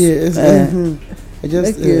since. Yes, I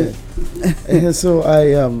just so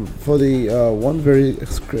I for the one very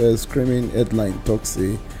screaming headline talks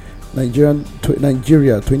Nigeria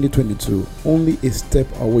 2022 only a step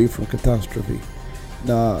away from catastrophe.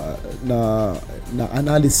 Na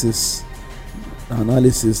analysis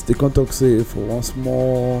the contact say for one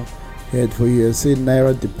small head for years say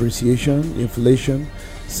naira depreciation, inflation,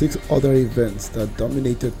 6 other events that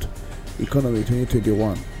dominated economy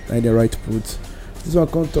 2021 and the right put. This one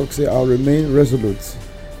contact say I'll remain resolute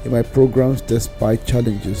in my programs despite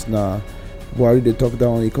challenges. Now Buhari they talk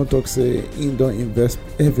down, the contact say he don't invest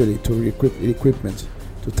heavily to equipment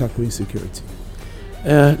to tackle insecurity.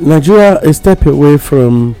 Nigeria a step away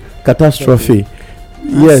from catastrophe.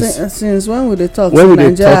 Yes. Since when would they talk? When would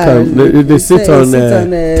they talk? They sit on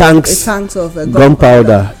tanks of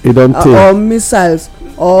gunpowder. It don't take. Or missiles.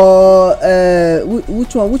 Or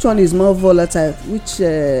which one is more volatile? Which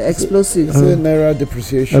explosives? Naira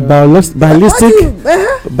depreciation. Ballistic.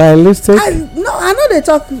 I know they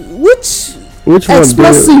talk. Which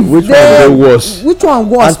explosive? Which one worse? Which one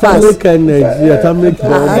worse? Atomic energy, atomic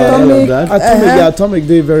bomb, all of that. Atomic,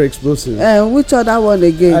 they very explosive. Which other one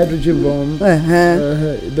again? Hydrogen bomb.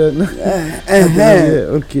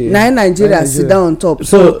 Okay. Now Nigeria sit down on top.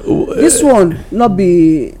 So this one not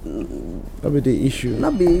be the issue.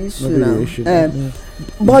 Not be the issue now.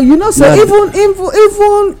 But you know, so even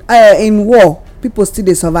in war, people still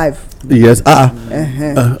dey survive. Yes.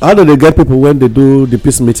 How do they get people when they do the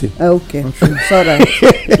peace meeting? Okay, sorry.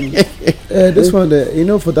 This one,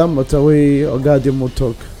 for that matter, we Oga Ademo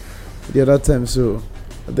talk the other time. So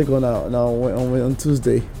I think on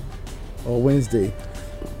Tuesday or Wednesday,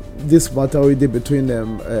 this matter we did between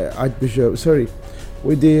Archbishop. Sorry,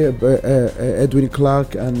 we did Edwin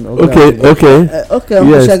Clark and Oga Okay.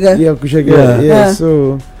 Yes. Kushege. Yeah.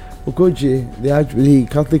 So Okoji, the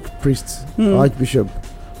Catholic priest, Archbishop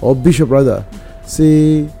or Bishop rather,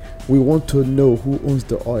 say we want to know who owns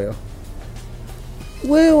the oil.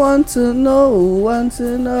 We want to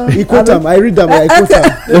know. He quote them. I read them. I quote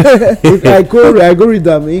them. I go read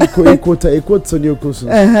them. He quote Sonia Kosu.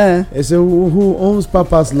 He say who owns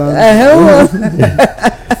Papa's land?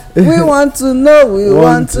 We want to know. We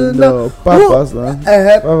want to know. Papa's land.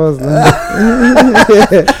 Papa's land.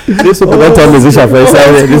 This will not a musician for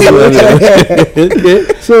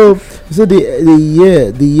Okay. So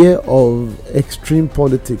the year of extreme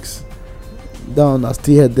politics. Down, I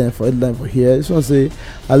still had them for headline for here. This one say,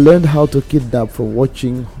 I learned how to kidnap from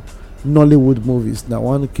watching Nollywood movies. Now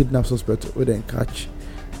one kidnap suspect we then catch.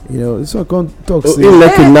 This one can't talk.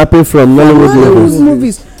 Like kidnapping from Nollywood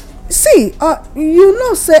movies. See,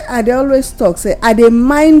 say I dey always talk. Say I dey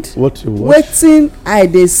mind what you watch, waiting I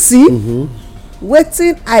dey see,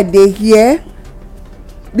 waiting I dey hear.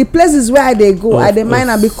 The places where I dey go, I dey mind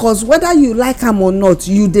am because whether you like am or not,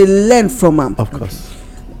 you dey learn from am. Of course.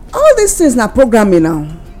 All these things na programming now.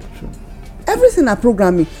 Sure. Everything na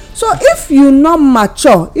programming. So if you not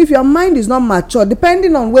mature, if your mind is not mature,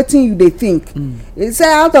 depending on wetin you dey think, it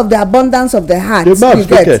say out of the abundance of the heart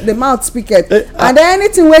the mouth speaketh. And then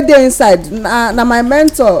anything wey dey inside na my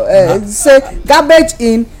mentor say garbage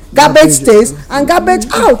in, garbage stays, and garbage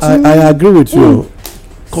out. I agree with you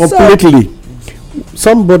completely.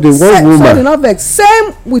 Somebody, one woman. Sorry, not vex.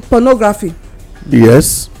 Same with pornography.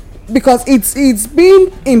 Yes. Because it's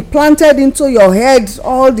being implanted into your head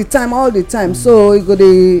all the time. So it go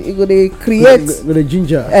dey create the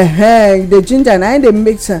ginger. The ginger, and they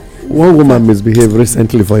make sense. One woman misbehaved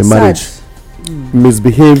recently for a marriage.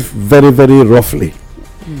 Misbehaved very, very roughly.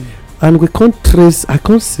 And we can't trace. I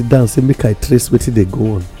can't sit down and say make I trace wetin dey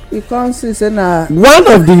go on. You can't say na. One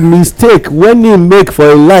of the mistake when he make for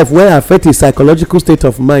a life wey affect his psychological state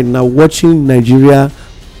of mind na watching Nigeria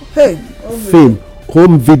film.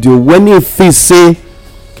 Home video when he feel say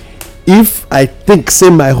if I think say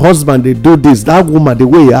my husband dey do this, that woman the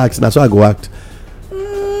way he acts na so I go act.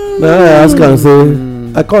 Now I ask am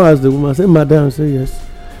say I come ask the woman say madam, say yes,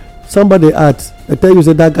 somebody act, I tell you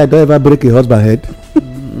say that guy don ever break a husband head.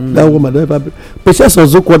 That woman don ever break. Patience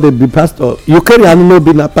Ozokwo dey be pastor, you carry Anuno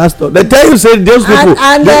be na pastor, they tell you say those people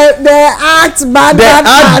and they act bad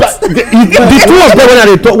the two of them when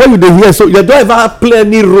they talk, when you dey hear, so they don't ever play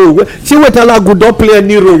any role. See what Alagu don't play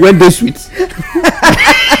any role when they sweet.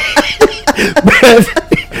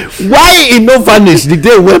 Why he no vanish the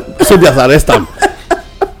day when soldiers arrest him?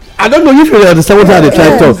 I don't know if you understand what they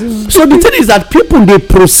try to talk. So the thing is that people they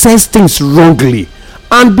process things wrongly,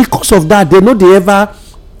 and because of that they know they ever.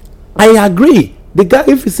 I agree. The guy,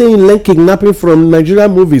 if he's saying like kidnapping from Nigerian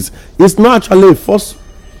movies, it's not actually a false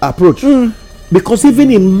approach. Because even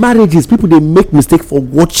in marriages, people they make mistake for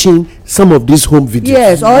watching some of these home videos.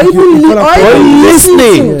 Yes, or even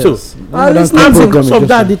listening to. And because of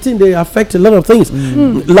that, the thing they affect a lot of things.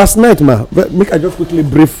 Last night, make I just quickly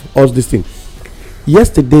brief us this thing.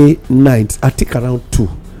 Yesterday night, I think around 2,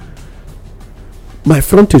 my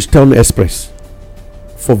frontage town express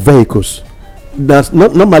for vehicles. That's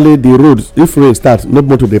not normally the roads. If rain starts, no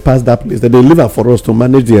motor they pass that place. They leave it for us to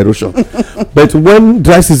manage the erosion. But when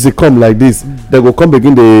dry season come like this, they will come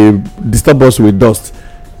begin they disturb us with dust.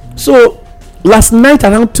 So last night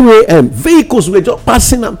around 2 a.m., vehicles were just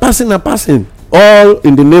passing, all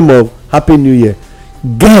in the name of Happy New Year.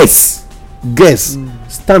 Guests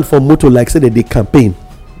stand for motor like say they campaign.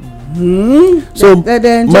 So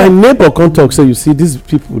my neighbor come talk say, you see these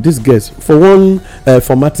people, these guests for one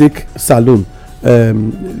formatic salon,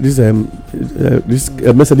 this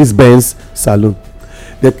Mercedes-Benz salon,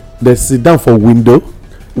 they sit down for window,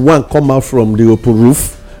 one come out from the open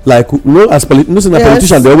roof, like as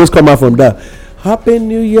politician they always come out from that. Happy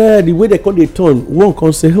New Year. The way they call the turn, one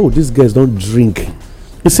can say, oh, these guys don't drink.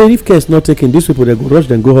 He said if care is not taken, these people they go rush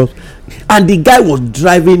then go out. And the guy was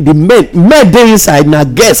driving, the men they inside, now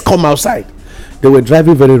guests come outside. They were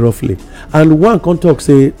driving very roughly. And one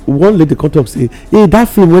lady contact say, hey, that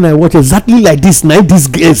film when I watch exactly like this, now these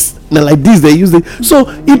guests, now like this they use it. So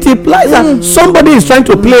it implies that somebody is trying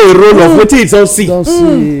to play a role of what it's all see.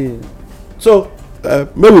 So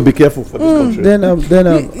may we be careful for this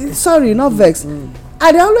country. Sorry, not vex.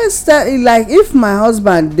 I dey always tell you, like, if my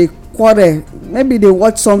husband dey quarrel, maybe dey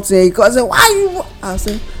watch something, he go say, why you, I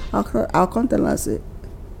say, I'll come tell am say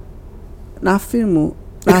na film o,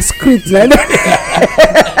 na script like that.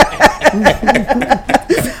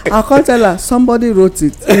 I'll come tell her somebody wrote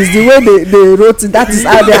it. It's the way they wrote it, that is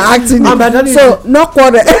how they are acting it. So no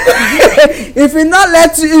quarrel. If you not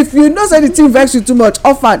let you, if you know say the thing vex you too much,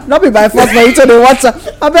 often not be by force for you to dey watch am,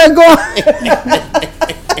 abeg go on.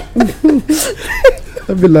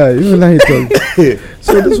 Be like, you like it.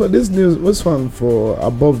 So this one for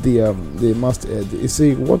above the masthead. It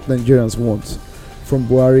say what Nigerians want from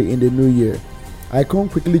Buhari in the new year. I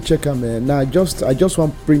can't quickly check them. Now I just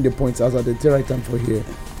want to bring the points as at the right time for here.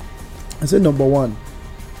 I say number one,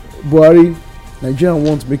 Buhari, Nigerian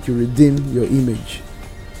want to make you redeem your image.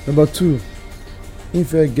 Number two,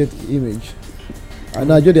 if you get image.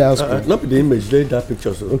 And I just ask not the image, they that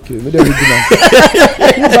picture. So. Okay, maybe I redeem.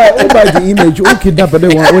 Who buy the image? Who kidnap and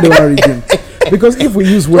they want redeem? Because if we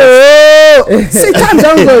use words, see, time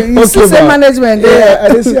don't go. You see, say management. Yeah, I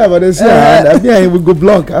didn't see her, but they see her. I will go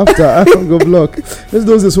block after. I will go block. Let's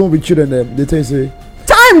do this one with children. They tell you say,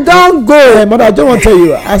 time don't go. Hey, mother, I don't want to tell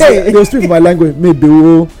you. I say they'll speak my language. Maybe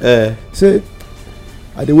will say,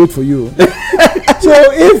 I dey wait for you. So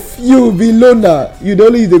if you be loner, you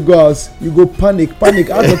don't need to go out. You go panic.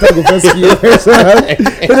 Out of time go first year. So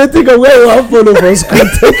they think of where you have follow for school.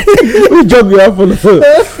 Which job you have follow?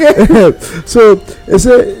 Okay. So it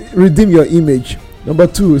say redeem your image. Number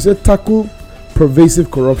two, it say tackle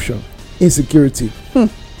pervasive corruption, insecurity.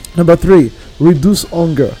 Number three, reduce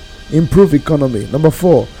hunger, improve economy. Number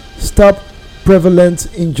four, stop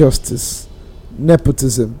prevalent injustice,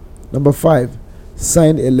 nepotism. Number five,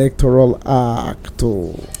 sign electoral act.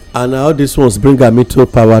 And how this one's bring me to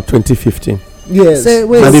power 2015. Yes. Say,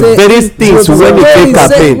 wait, and the very things when they take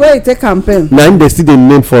campaign. Where you take campaign. Now they still the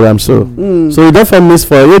name for them. So you don't find this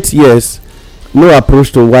for 8 years. No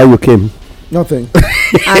approach to why you came. Nothing.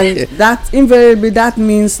 And that invariably that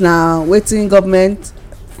means now waiting government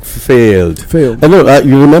failed. I know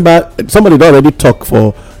you remember somebody already talk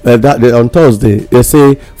for that on Thursday. They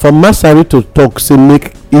say for Masari to talk, say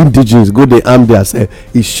make indigenous go they arm themselves.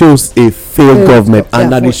 It shows a failed government,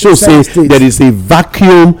 and that it shows say there is a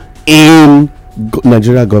vacuum in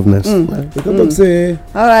Nigeria governance. Because say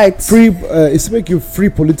all right, free. It's make you free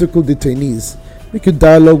political detainees. Make you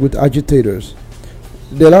dialogue with agitators.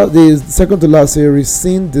 The second to last say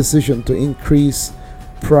rescind decision to increase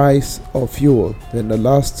price of fuel. Then the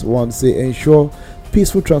last one say ensure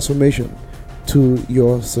peaceful transformation to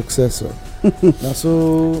your successor. Now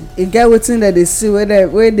so you get wetin that they see where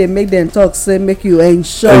they make them talk, say make you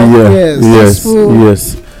ensure yes. So,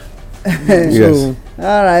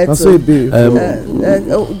 all right, so it be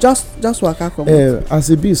just waka come as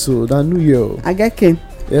it be. So that new year I get cane.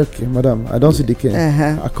 Okay, madam, I don't see the cane.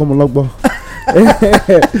 Uh-huh. I come along.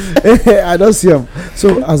 I don't see them.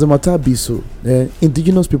 So as a matter be so,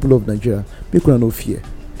 indigenous people of Nigeria, people are no fear.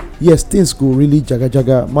 Yes, things go really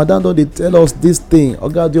jaga. Madam, don't they tell us this thing?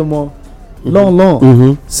 Ogadiomo,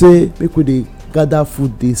 long. Say make we dey gather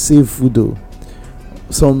food, they save food though.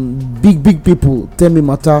 Some big people tell me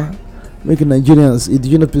matter. Make Nigerians,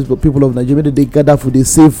 indigenous people of Nigeria, they gather food, they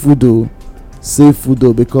save food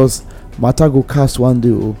though, because matter go cast one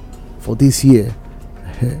day for this year.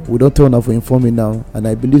 We don't turn up for informing now, and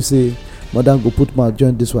I believe say madam go put my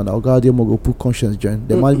join this one. Ogadiomo go put conscience join.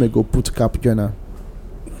 The man may go put cap joiner.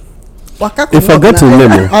 If I get to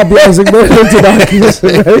name, I'll be as a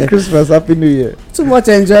Merry Christmas, Happy New Year. Too much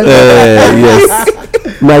enjoyment.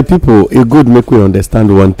 Yes, my people, it good make we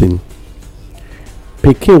understand one thing.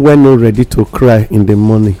 Pikin when not ready to cry in the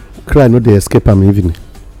morning, cry no they escape am evening.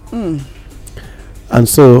 And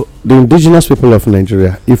so the indigenous people of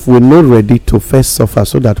Nigeria, if we're not ready to first suffer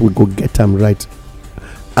so that we go get them right,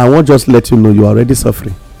 I won't just let you know you are already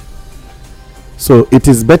suffering. So it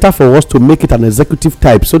is better for us to make it an executive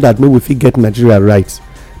type so that maybe we fit get Nigeria right,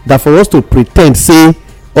 than for us to pretend say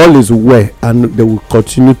all is well and they will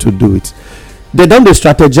continue to do it. They don't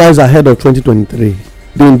strategize ahead of 2023.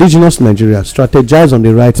 The indigenous Nigeria strategize on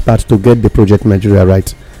the right path to get the project Nigeria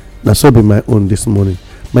right. Now so be my own this morning.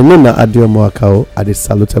 My name is Adio Akao. I just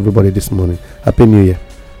salute everybody this morning. Happy New Year.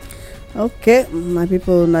 Okay, my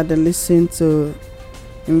people, now they listen to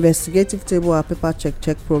investigative table or paper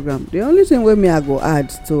check program. The only thing wey me I go add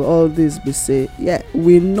to all this be say,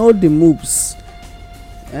 we know the moves.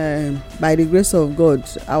 By the grace of God,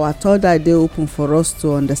 our third eye dey open for us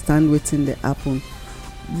to understand wetin dey happen.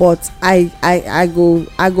 But I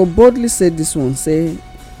go boldly say this one, say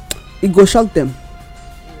it go shock them.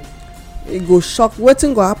 It go shock.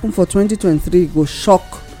 Wetin go happen for 2023 go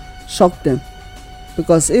shock them,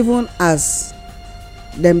 because even as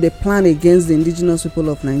dem dey plan against the indigenous people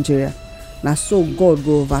of Nigeria, na so God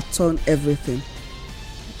go overturn everything.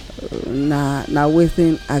 Na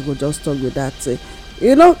wetin I go just talk with that.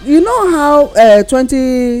 You know how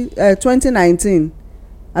 2019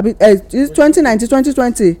 abi 2019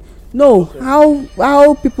 2020 no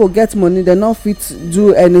how people get money, dem no fit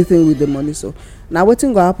do anything with the money. So na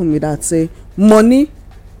wetin go happen with that, say money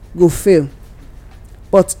go fail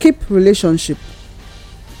but keep relationship.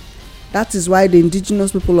 That is why the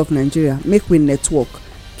indigenous people of Nigeria make we network,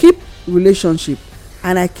 keep relationship,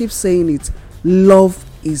 and I keep saying it, love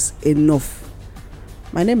is enough.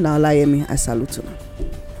 My name na Olayemi. I salute you.